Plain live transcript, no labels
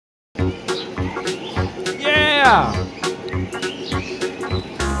Yeah!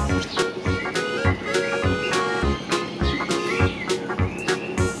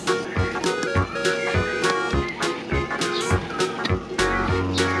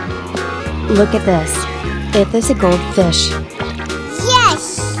 Look at this. It is a goldfish.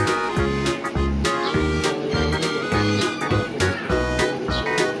 Yes!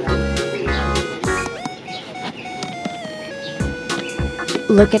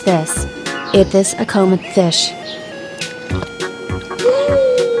 Look at this. It is a comet fish.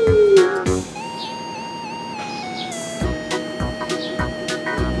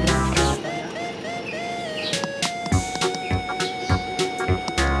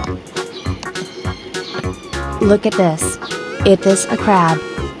 Look at this. It is a crab.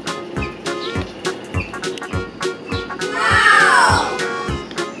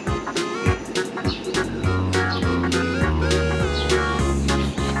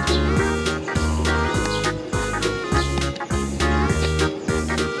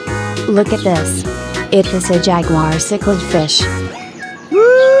 Look at this. It is a jaguar cichlid fish.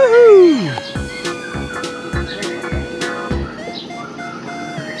 Woohoo!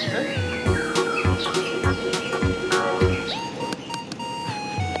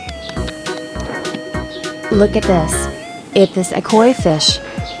 Look at this. It is a koi fish.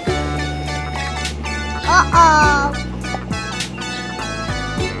 Uh-oh!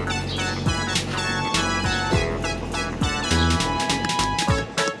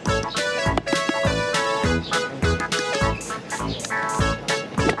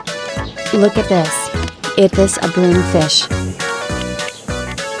 Look at this. It is a broom fish.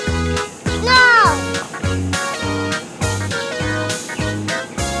 No!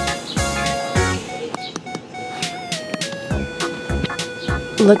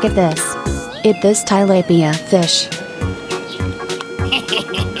 Look at this. It is tilapia fish.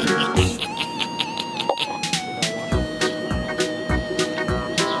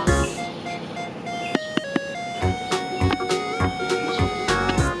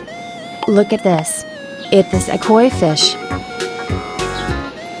 Look at this. It is a koi fish.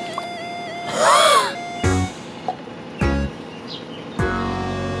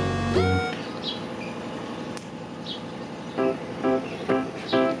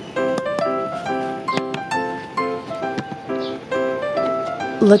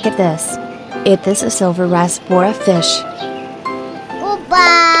 Look at this. It is a silver rasbora fish.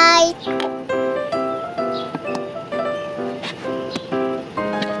 Goodbye!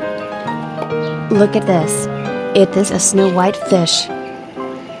 Look at this. It is a snow white fish.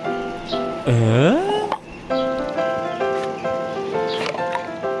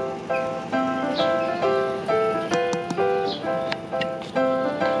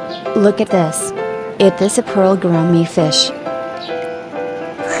 Look at this. It is a pearl gourami fish.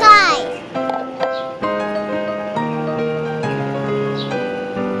 Hi!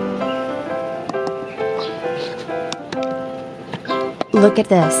 Look at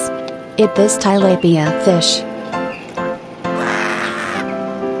this. It is tilapia fish.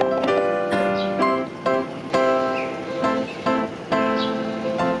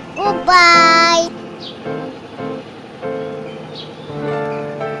 Goodbye!